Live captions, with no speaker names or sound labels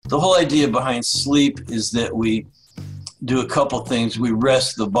the whole idea behind sleep is that we do a couple things. We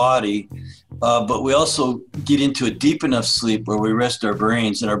rest the body, but we also get into a deep enough sleep where we rest our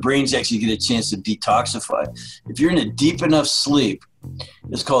brains, and our brains actually get a chance to detoxify. If you're in a deep enough sleep,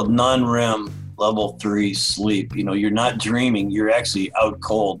 it's called non-REM level 3 sleep. You know, you're not dreaming, you're actually out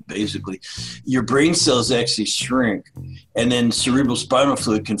cold, basically. Your brain cells actually shrink, and then cerebral spinal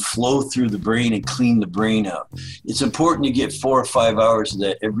fluid can flow through the brain and clean the brain out. It's important to get 4 or 5 hours of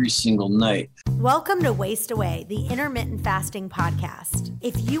that every single night. Welcome to Waste Away, the intermittent fasting podcast.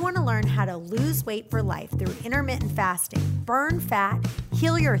 If you want to learn how to lose weight for life through intermittent fasting, burn fat,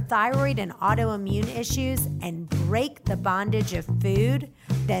 heal your thyroid and autoimmune issues, and break the bondage of food,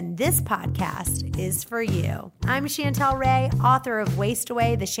 then this podcast is for you. I'm Chantel Ray, author of Waste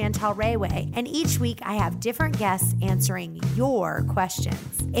Away, The Chantel Ray Way, and each week I have different guests answering your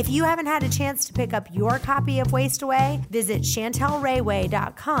questions. If you haven't had a chance to pick up your copy of Waste Away, visit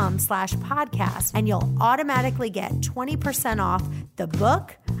chantelrayway.com/podcast and you'll automatically get 20% off the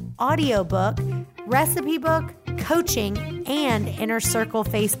book, audiobook, recipe book, coaching, and Inner Circle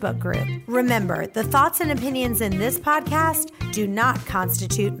Facebook group. Remember, the thoughts and opinions in this podcast do not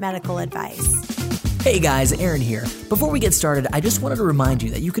constitute medical advice. Hey guys, Aaron here. Before we get started, I just wanted to remind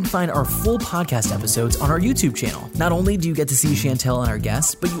you that you can find our full podcast episodes on our YouTube channel. Not only do you get to see Chantel and our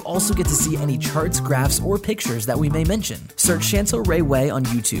guests, but you also get to see any charts, graphs, or pictures that we may mention. Search Chantel Ray Way on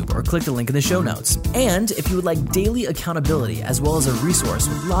YouTube or click the link in the show notes. And if you would like daily accountability as well as a resource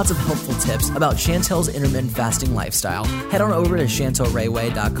with lots of helpful tips about Chantel's intermittent fasting lifestyle, head on over to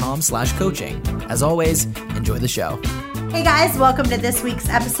chantelrayway.com/coaching. As always, enjoy the show. Hey guys, welcome to this week's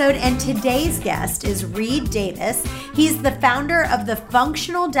episode, and today's guest is Reed Davis. He's the founder of the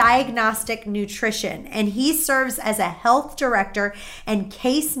Functional Diagnostic Nutrition, and he serves as a health director and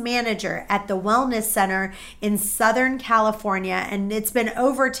case manager at the Wellness Center in Southern California, and it's been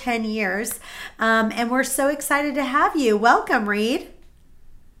over 10 years, and we're so excited to have you. Welcome, Reed.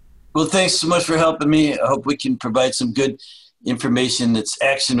 Well, thanks so much for helping me. I hope we can provide some good information that's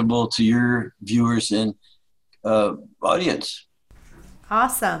actionable to your viewers and audience.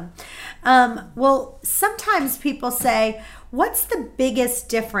 Awesome. Well, sometimes people say, what's the biggest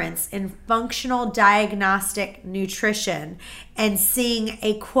difference in functional diagnostic nutrition and seeing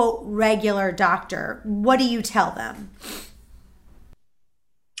a, quote, regular doctor? What do you tell them?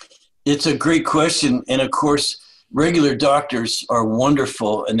 It's a great question. And of course, regular doctors are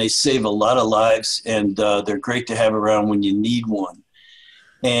wonderful and they save a lot of lives, and they're great to have around when you need one.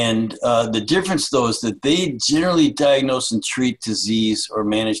 And the difference, though, is that they generally diagnose and treat disease or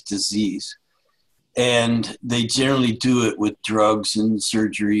manage disease. And they generally do it with drugs and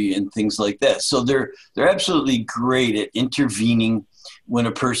surgery and things like that. So they're absolutely great at intervening when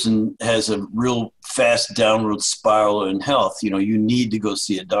a person has a real fast downward spiral in health. You know, you need to go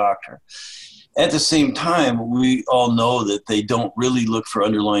see a doctor. At the same time, we all know that they don't really look for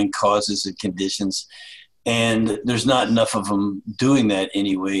underlying causes and conditions. And there's not enough of them doing that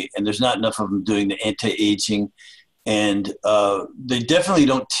anyway. And there's not enough of them doing the anti-aging. And they definitely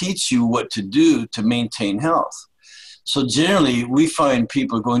don't teach you what to do to maintain health. So generally, we find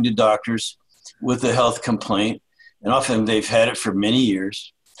people going to doctors with a health complaint, and often they've had it for many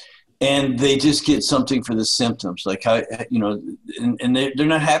years. And they just get something for the symptoms, like how, you know, and they're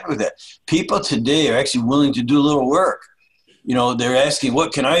not happy with that. People today are actually willing to do a little work. You know, they're asking,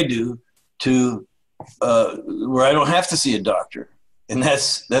 what can I do to where I don't have to see a doctor? And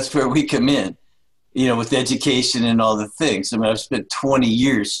that's where we come in, you know, with education and all the things. I mean, I've spent 20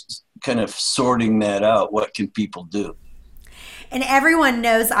 years kind of sorting that out. What can people do? And everyone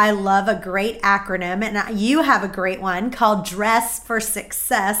knows I love a great acronym, and you have a great one called Dress for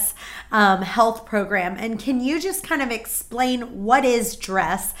Success health program. And can you just kind of explain what is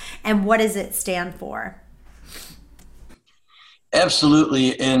DRESS and what does it stand for?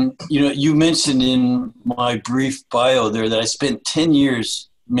 Absolutely. And, you know, you mentioned in my brief bio there that I spent 10 years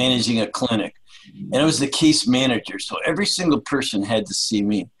managing a clinic, and I was the case manager. So every single person had to see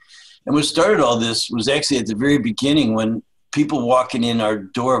me. And what started all this was actually at the very beginning when people walking in our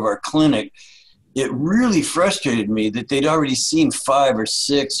door of our clinic, it really frustrated me that they'd already seen 5 or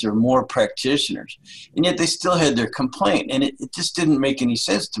 6 or more practitioners, and yet they still had their complaint. And it just didn't make any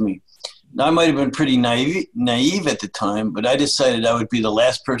sense to me. Now, I might have been pretty naive at the time, but I decided I would be the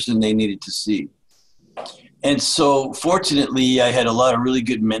last person they needed to see. And so fortunately, I had a lot of really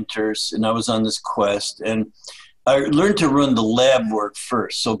good mentors, and I was on this quest. And I learned to run the lab work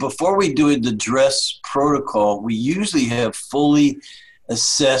first. So before we do the DRESS protocol, we usually have fully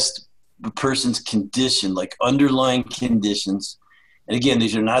assessed the person's condition, like underlying conditions. And again,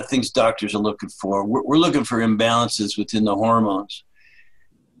 these are not things doctors are looking for. We're looking for imbalances within the hormones.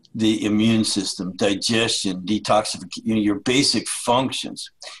 the immune system, digestion, detoxification, your basic functions.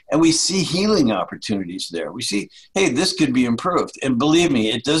 And we see healing opportunities there. We see, hey, this could be improved. And believe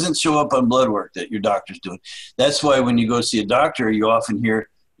me, it doesn't show up on blood work that your doctor's doing. That's why when you go see a doctor, you often hear,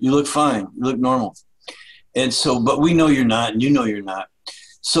 you look fine, you look normal. And so, but we know you're not, and you know you're not.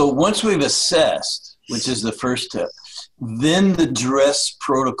 So once we've assessed, which is the first step, then the DRESS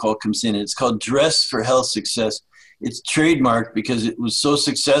protocol comes in. It's called Dress for Health Success. It's trademarked because it was so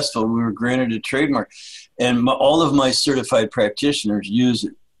successful, we were granted a trademark. And all of my certified practitioners use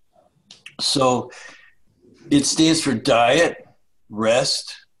it. So it stands for diet,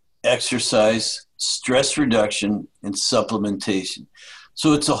 rest, exercise, stress reduction, and supplementation.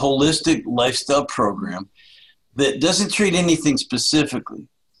 So it's a holistic lifestyle program that doesn't treat anything specifically,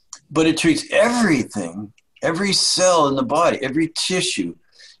 but it treats everything, every cell in the body, every tissue,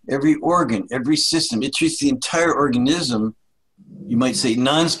 every organ, every system. It treats the entire organism, you might say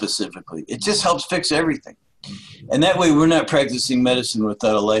non-specifically. It just helps fix everything. And that way we're not practicing medicine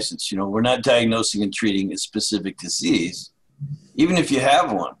without a license. We're not diagnosing and treating a specific disease, even if you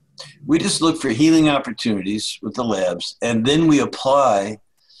have one. We just look for healing opportunities with the labs, and then we apply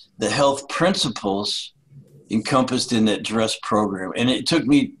the health principles encompassed in that DRESS program. And it took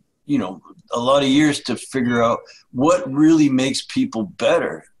me, a lot of years to figure out what really makes people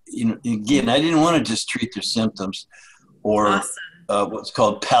better. Again, I didn't want to just treat their symptoms or what's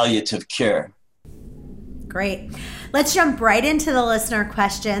called palliative care. Great. Let's jump right into the listener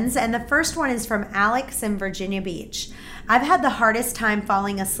questions. And the first one is from Alex in Virginia Beach. I've had the hardest time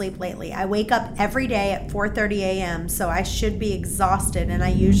falling asleep lately. I wake up every day at 4:30 a.m., so I should be exhausted, and I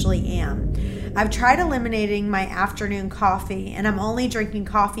usually am. I've tried eliminating my afternoon coffee, and I'm only drinking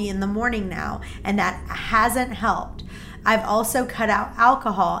coffee in the morning now, and that hasn't helped. I've also cut out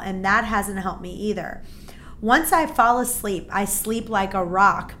alcohol, and that hasn't helped me either. Once I fall asleep, I sleep like a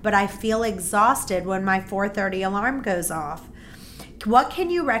rock, but I feel exhausted when my 4:30 alarm goes off. What can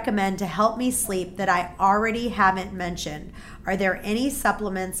you recommend to help me sleep that I already haven't mentioned? Are there any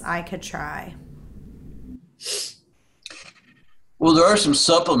supplements I could try? Well, there are some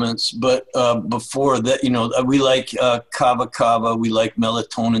supplements, but before that, we like kava, we like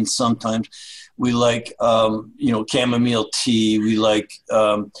melatonin sometimes. We like, chamomile tea. We like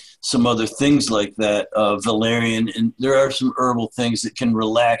some other things like that, valerian. And there are some herbal things that can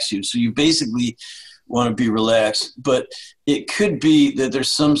relax you. So you basically want to be relaxed. But it could be that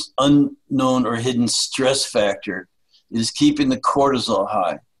there's some unknown or hidden stress factor that is keeping the cortisol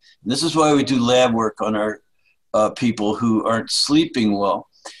high. And this is why we do lab work on our people who aren't sleeping well.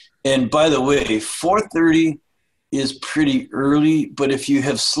 And by the way, 4:30 is pretty early, but if you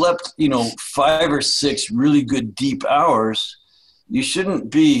have slept, 5 or 6 really good deep hours, you shouldn't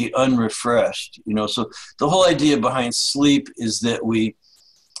be unrefreshed. So the whole idea behind sleep is that we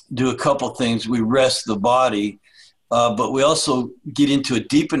do a couple things. We rest the body, but we also get into a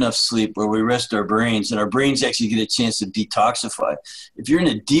deep enough sleep where we rest our brains, and our brains actually get a chance to detoxify. If you're in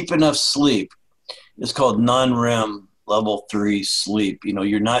a deep enough sleep, it's called non-REM level 3 sleep.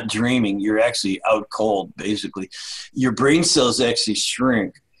 You're not dreaming. You're actually out cold, basically. Your brain cells actually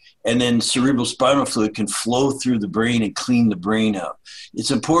shrink, and then cerebral spinal fluid can flow through the brain and clean the brain out.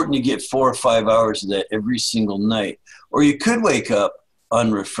 It's important to get 4 or 5 hours of that every single night, or you could wake up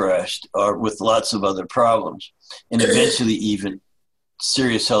unrefreshed or with lots of other problems, and eventually even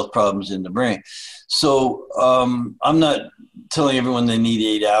serious health problems in the brain. So I'm not telling everyone they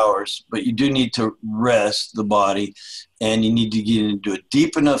need 8 hours, but you do need to rest the body, and you need to get into a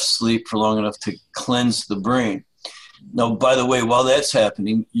deep enough sleep for long enough to cleanse the brain. Now, by the way, while that's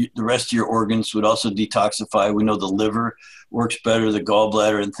happening, the rest of your organs would also detoxify. We know the liver works better, the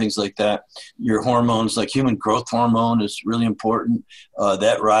gallbladder and things like that. Your hormones, like human growth hormone, is really important.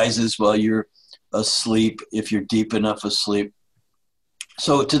 That rises while you're asleep if you're deep enough asleep.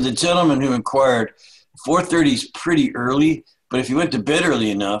 So to the gentleman who inquired, 4:30 is pretty early, but if you went to bed early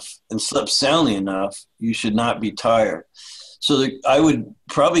enough and slept soundly enough, you should not be tired. So I would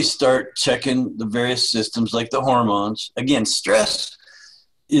probably start checking the various systems like the hormones. Again, stress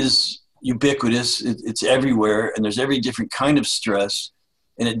is ubiquitous. It's everywhere, and there's every different kind of stress,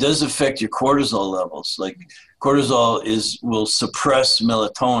 and it does affect your cortisol levels. Like cortisol will suppress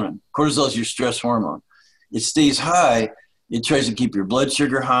melatonin. Cortisol is your stress hormone. It stays high. It tries to keep your blood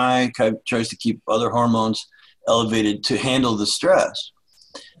sugar high, tries to keep other hormones elevated to handle the stress.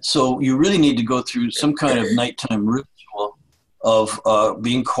 So you really need to go through some kind of nighttime ritual of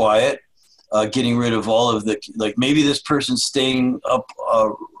being quiet, getting rid of all of like maybe this person's staying up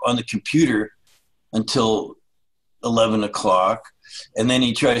on the computer until 11 o'clock. and then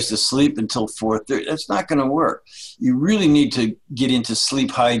he tries to sleep until 4:30. That's not going to work. You really need to get into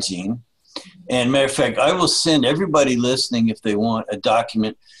sleep hygiene. And matter of fact, I will send everybody listening, if they want, a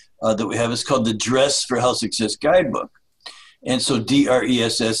document that we have. It's called the Dress for Health Success Guidebook. And so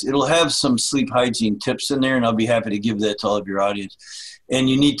DRESS, it'll have some sleep hygiene tips in there, and I'll be happy to give that to all of your audience. And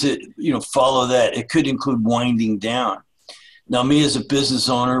you need to, follow that. It could include winding down. Now, me as a business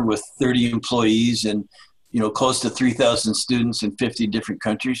owner with 30 employees and, close to 3,000 students in 50 different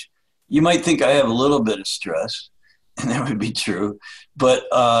countries, you might think I have a little bit of stress, and that would be true. But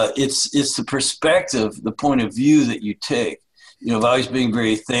it's the perspective, the point of view that you take. I've always been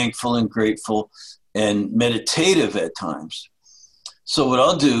very thankful and grateful and meditative at times. So what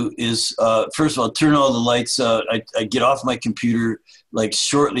I'll do is, first of all, turn all the lights out. I get off my computer like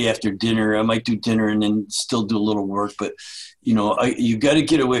shortly after dinner. I might do dinner and then still do a little work. But, you got to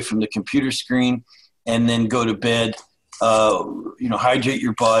get away from the computer screen and then go to bed, hydrate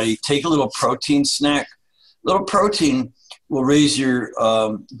your body, take a little protein snack. Little protein will raise your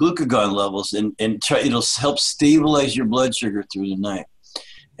glucagon levels and it'll help stabilize your blood sugar through the night.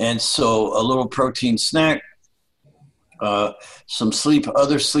 And so a little protein snack, some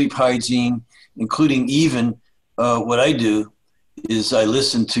other sleep hygiene, including even what I do is I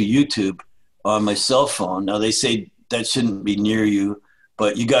listen to YouTube on my cell phone. Now they say that shouldn't be near you,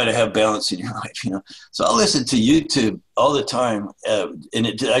 but you got to have balance in your life, So I'll listen to YouTube all the time, and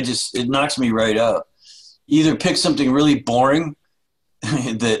it knocks me right out. Either pick something really boring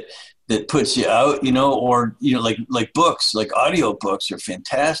that puts you out, or like books, like audio books are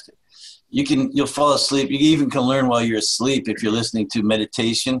fantastic. You'll fall asleep. You even can learn while you're asleep if you're listening to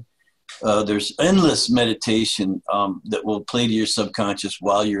meditation. There's endless meditation that will play to your subconscious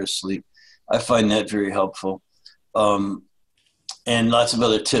while you're asleep. I find that very helpful. And lots of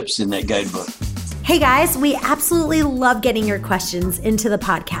other tips in that guidebook. Hey guys, we absolutely love getting your questions into the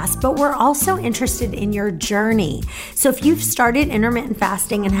podcast, but we're also interested in your journey. So if you've started intermittent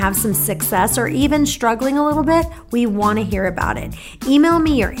fasting and have some success or even struggling a little bit, we want to hear about it. Email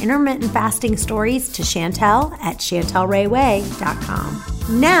me your intermittent fasting stories to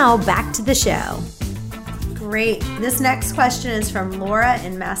Chantel@ChantelRayWay.com. Now back to the show. Great. This next question is from Laura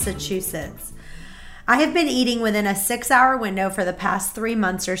in Massachusetts. I have been eating within a 6-hour window for the past 3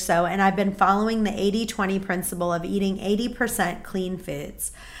 months or so, and I've been following the 80-20 principle of eating 80% clean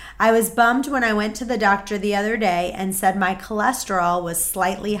foods. I was bummed when I went to the doctor the other day and said my cholesterol was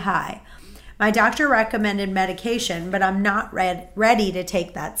slightly high. My doctor recommended medication, but I'm not ready to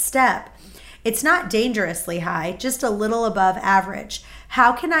take that step. It's not dangerously high, just a little above average.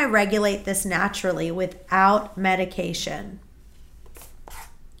 How can I regulate this naturally without medication?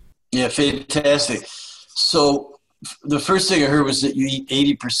 Yeah, fantastic. So the first thing I heard was that you eat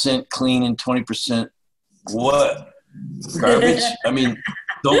 80% clean and 20% what? Garbage? I mean,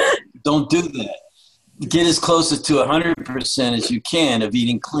 don't do that. Get as close to 100% as you can of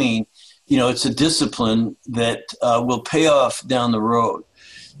eating clean. It's a discipline that will pay off down the road.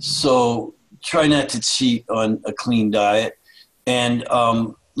 So try not to cheat on a clean diet. And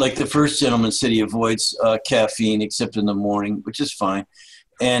like the first gentleman said, he avoids caffeine except in the morning, which is fine.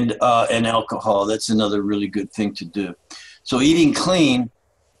 And alcohol. That's another really good thing to do. So eating clean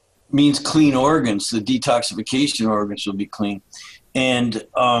means clean organs. The detoxification organs will be clean. And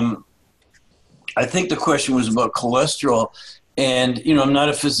I think the question was about cholesterol. And, I'm not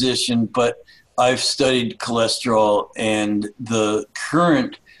a physician, but I've studied cholesterol, and the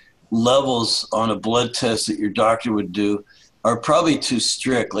current levels on a blood test that your doctor would do are probably too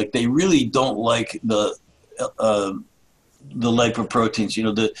strict. Like they really don't like the lipoproteins,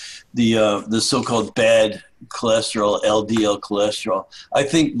 the so-called bad cholesterol, LDL cholesterol. I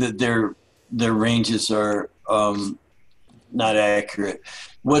think that their ranges are not accurate.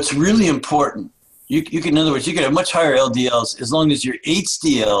 What's really important, you can, in other words, you can have much higher LDLs as long as your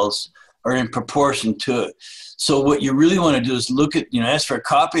HDLs are in proportion to it. So what you really want to do is look at, ask for a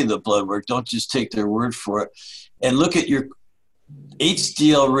copy of the blood work. Don't just take their word for it, and look at your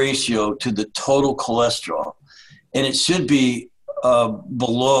HDL ratio to the total cholesterol. And it should be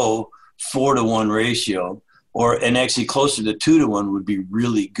below 4-to-1 ratio, and actually closer to 2-to-1 would be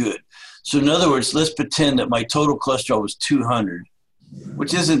really good. So in other words, let's pretend that my total cholesterol was 200,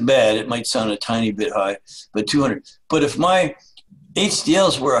 which isn't bad. It might sound a tiny bit high, but 200. But if my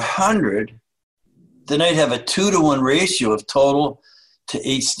HDLs were 100, then I'd have a 2-to-1 ratio of total to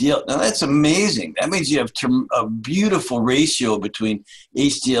HDL. Now that's amazing. That means you have a beautiful ratio between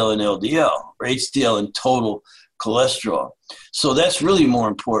HDL and LDL, or HDL and total cholesterol. So that's really more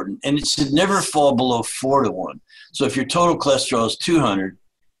important. And it should never fall below 4-to-1. So if your total cholesterol is 200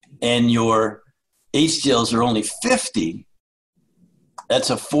 and your HDLs are only 50, That's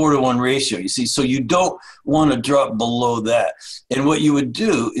a 4-to-1 ratio, you see. So you don't want to drop below that. And what you would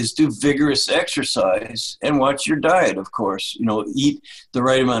do is do vigorous exercise and watch your diet, of course. Eat the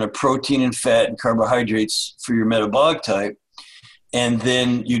right amount of protein and fat and carbohydrates for your metabolic type, and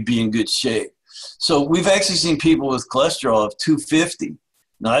then you'd be in good shape. So we've actually seen people with cholesterol of 250.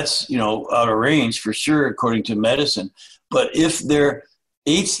 Now that's, out of range for sure, according to medicine. But if their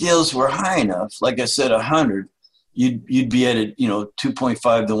HDLs were high enough, like I said, 100, you'd be at a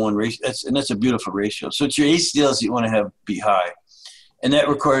 2.5 to 1 ratio. That's a beautiful ratio. So it's your HDLs you want to have be high, and that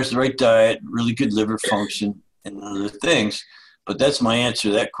requires the right diet, really good liver function, and other things. But that's my answer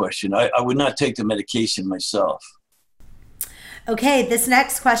to that question. I would not take the medication myself. Okay, this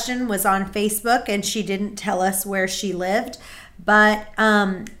next question was on Facebook, and she didn't tell us where she lived, but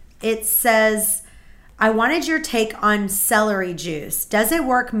it says, I wanted your take on celery juice. Does it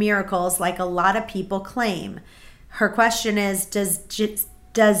work miracles like a lot of people claim? Her question is,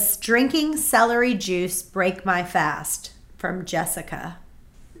 does drinking celery juice break my fast? From Jessica.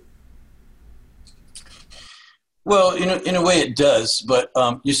 Well, in a way it does, but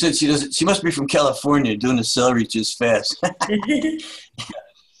you said she doesn't. She must be from California doing the celery juice fast.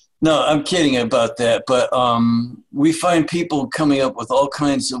 No, I'm kidding about that. But we find people coming up with all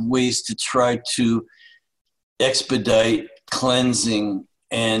kinds of ways to try to expedite cleansing.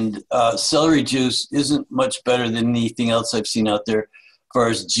 And celery juice isn't much better than anything else I've seen out there as far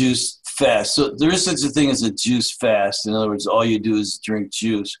as juice fast. So there is such a thing as a juice fast. In other words, all you do is drink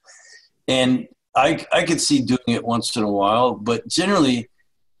juice. And I could see doing it once in a while, but generally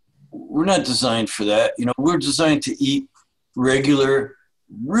we're not designed for that. We're designed to eat regular,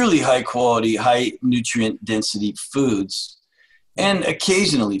 really high quality, high nutrient density foods and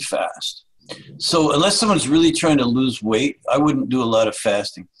occasionally fast. So unless someone's really trying to lose weight, I wouldn't do a lot of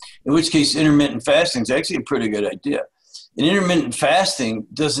fasting, in which case intermittent fasting is actually a pretty good idea. And intermittent fasting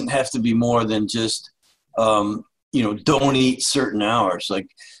doesn't have to be more than just, don't eat certain hours. Like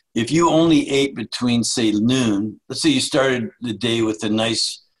if you only ate between, say, noon, let's say you started the day with a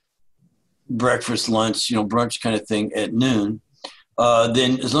nice breakfast, lunch, brunch kind of thing at noon,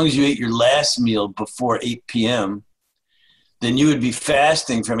 then as long as you ate your last meal before 8 p.m., then you would be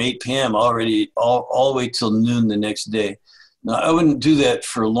fasting from 8 p.m. already all the way till noon the next day. Now, I wouldn't do that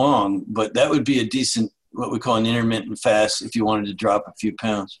for long, but that would be a decent, what we call an intermittent fast if you wanted to drop a few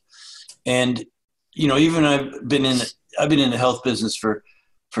pounds. And, even I've been in the health business for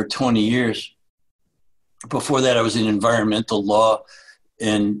 20 years. Before that, I was in environmental law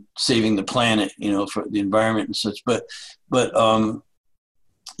and saving the planet, for the environment and such. But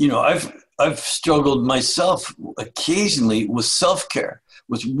I've struggled myself occasionally with self-care,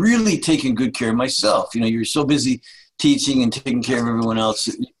 with really taking good care of myself. You're so busy teaching and taking care of everyone else.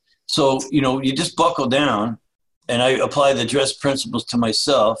 So, you just buckle down, and I apply the DRESS principles to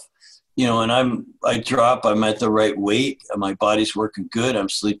myself, and I'm at the right weight. My body's working good. I'm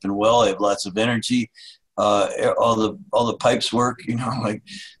sleeping well. I have lots of energy. All the pipes work,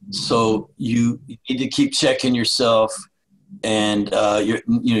 so you need to keep checking yourself. And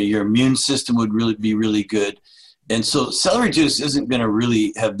your immune system would really be really good. And so celery juice isn't going to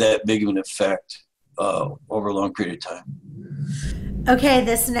really have that big of an effect over a long period of time. Okay,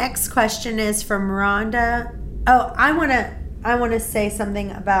 this next question is from Rhonda. Oh, I want to say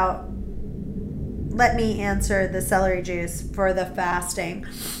something about, let me answer the celery juice for the fasting.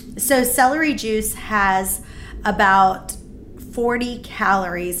 So celery juice has about 40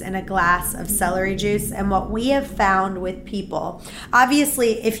 calories in a glass of celery juice. And what we have found with people,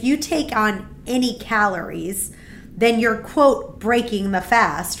 obviously, if you take on any calories, then you're, quote, breaking the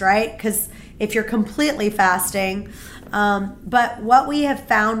fast, right? Because if you're completely fasting, but what we have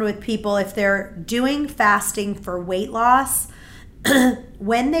found with people, if they're doing fasting for weight loss,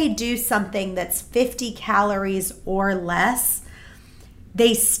 when they do something that's 50 calories or less,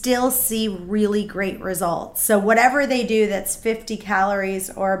 they still see really great results. So whatever they do that's 50 calories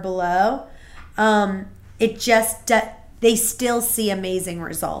or below, they still see amazing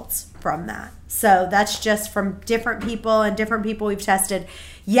results from that. So that's just from different people and different people we've tested.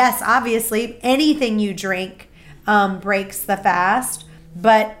 Yes, obviously, anything you drink breaks the fast.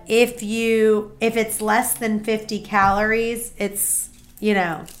 But if it's less than 50 calories,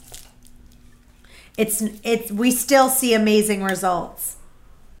 we still see amazing results.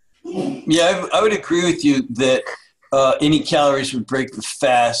 Yeah, I would agree with you that any calories would break the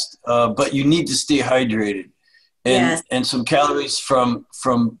fast, but you need to stay hydrated. And some calories from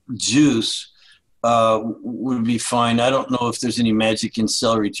juice would be fine. I don't know if there's any magic in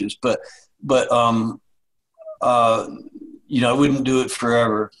celery juice, but I wouldn't do it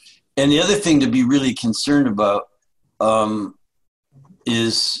forever. And the other thing to be really concerned about,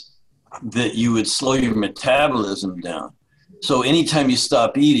 is that you would slow your metabolism down. So anytime you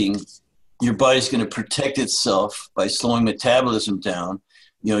stop eating, your body's going to protect itself by slowing metabolism down.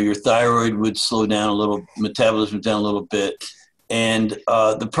 You know, your thyroid would slow down a little, metabolism down a little bit. And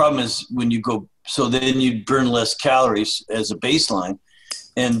the problem is when you go, so then you'd burn less calories as a baseline.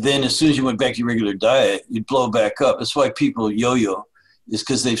 And then as soon as you went back to your regular diet, you'd blow back up. That's why people yo-yo, is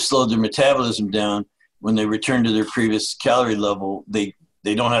because they've slowed their metabolism down. When they return to their previous calorie level, they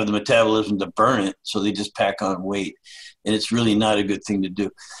don't have the metabolism to burn it, so they just pack on weight. And it's really not a good thing to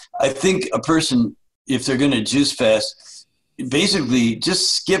do. I think a person, if they're going to juice fast, basically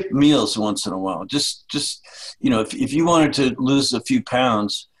just skip meals once in a while. Just you know, if you wanted to lose a few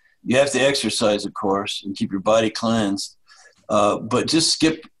pounds, you have to exercise, of course, and keep your body cleansed. But just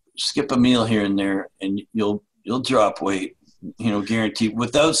skip a meal here and there, and you'll drop weight, you know, guaranteed,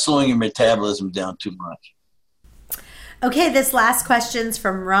 without slowing your metabolism down too much. Okay, this last question's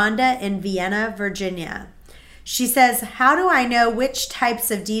from Rhonda in Vienna, Virginia. She says, how do I know which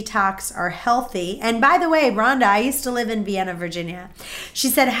types of detox are healthy? And by the way, Rhonda, I used to live in Vienna, Virginia. She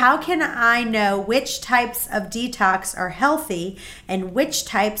said, how can I know which types of detox are healthy and which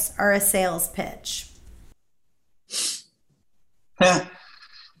types are a sales pitch?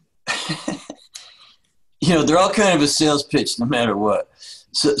 You know, they're all kind of a sales pitch no matter what.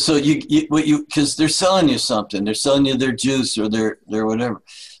 So you because they're selling you something. They're selling you their juice or their whatever.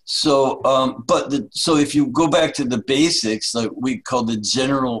 So, so if you go back to the basics, like we call the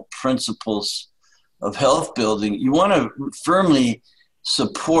general principles of health building, you want to firmly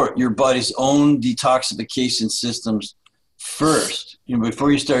support your body's own detoxification systems first, you know,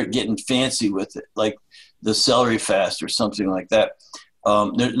 before you start getting fancy with it, like the celery fast or something like that.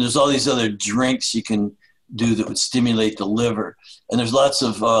 There's all these other drinks you can do that would stimulate the liver. And there's lots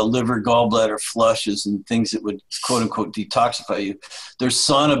of liver gallbladder flushes and things that would, quote unquote, detoxify you. There's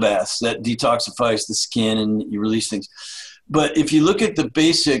sauna baths that detoxifies the skin and you release things. But if you look at the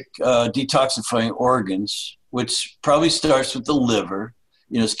basic detoxifying organs, which probably starts with the liver,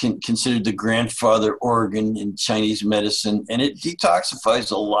 you know, it's considered the grandfather organ in Chinese medicine, and it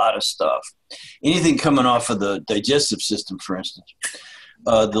detoxifies a lot of stuff. Anything coming off of the digestive system, for instance.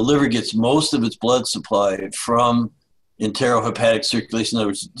 The liver gets most of its blood supply from enterohepatic circulation, in other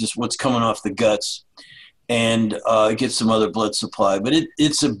words, just what's coming off the guts, and it gets some other blood supply. But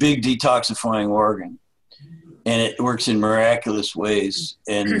it's a big detoxifying organ, and it works in miraculous ways.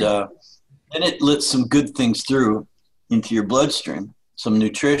 And it lets some good things through into your bloodstream, some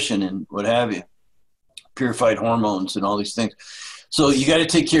nutrition and what have you, purified hormones and all these things. So you got to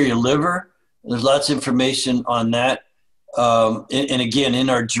take care of your liver. There's lots of information on that. And again, in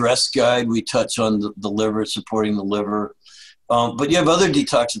our dress guide, we touch on the liver, supporting the liver. But you have other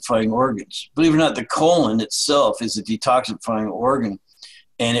detoxifying organs. Believe it or not, the colon itself is a detoxifying organ,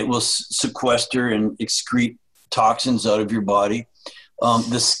 and it will sequester and excrete toxins out of your body.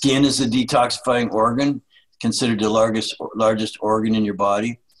 The skin is a detoxifying organ, considered the largest organ in your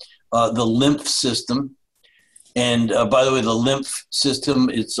body. The lymph system. And by the way, the lymph system,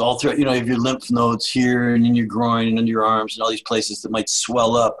 it's all throughout, you know, you have your lymph nodes here and in your groin and under your arms and all these places that might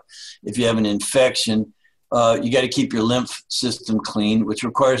swell up if you have an infection. You got to keep your lymph system clean, which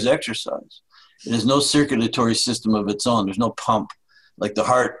requires exercise. It has no circulatory system of its own. There's no pump. Like the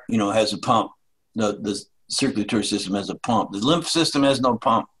heart, you know, has a pump. The circulatory system has a pump. The lymph system has no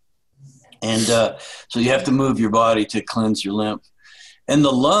pump. And so you have to move your body to cleanse your lymph. And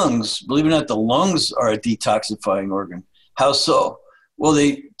the lungs, believe it or not, the lungs are a detoxifying organ. How so? Well,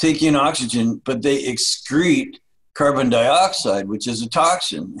 they take in oxygen, but they excrete carbon dioxide, which is a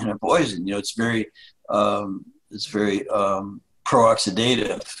toxin and a poison. You know, it's very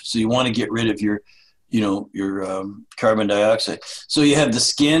pro-oxidative. So you want to get rid of your carbon dioxide. So you have the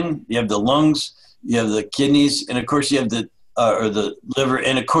skin, you have the lungs, you have the kidneys, and of course you have the liver,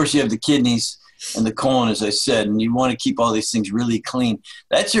 and of course you have the kidneys and the colon, as I said, and you want to keep all these things really clean.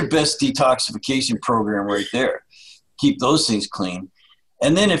 That's your best detoxification program right there. Keep those things clean.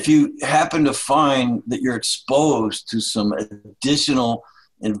 And then if you happen to find that you're exposed to some additional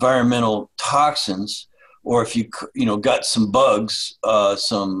environmental toxins, or if you got some bugs,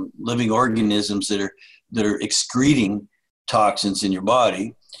 some living organisms that are excreting toxins in your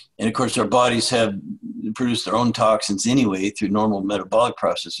body, and of course our bodies produce their own toxins anyway through normal metabolic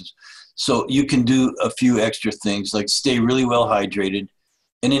processes. So you can do a few extra things like stay really well hydrated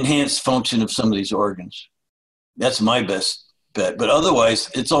and enhance function of some of these organs. That's my best bet. But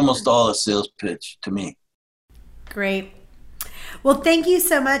otherwise, it's almost all a sales pitch to me. Great. Well, thank you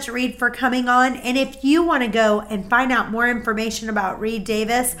so much, Reed, for coming on. And if you want to go and find out more information about Reed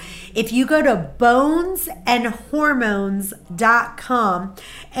Davis, if you go to bonesandhormones.com,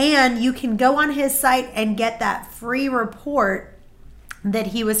 and you can go on his site and get that free report that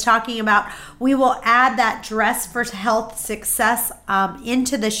he was talking about. We will add that Dress for Health Success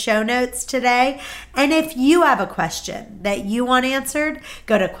into the show notes today. And if you have a question that you want answered,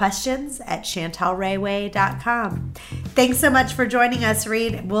 go to questions@chantelrayway.com. Thanks so much for joining us,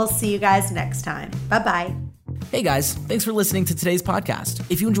 Reed. We'll see you guys next time. Bye-bye. Hey guys, thanks for listening to today's podcast.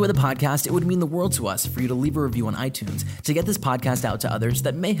 If you enjoy the podcast, it would mean the world to us for you to leave a review on iTunes to get this podcast out to others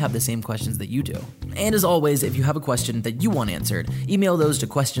that may have the same questions that you do. And as always, if you have a question that you want answered, email those to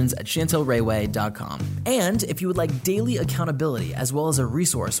questions@chantelrayway.com. And if you would like daily accountability as well as a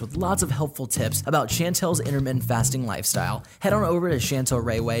resource with lots of helpful tips about Chantel's intermittent fasting lifestyle, head on over to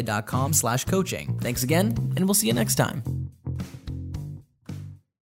chantelrayway.com/coaching. Thanks again, and we'll see you next time.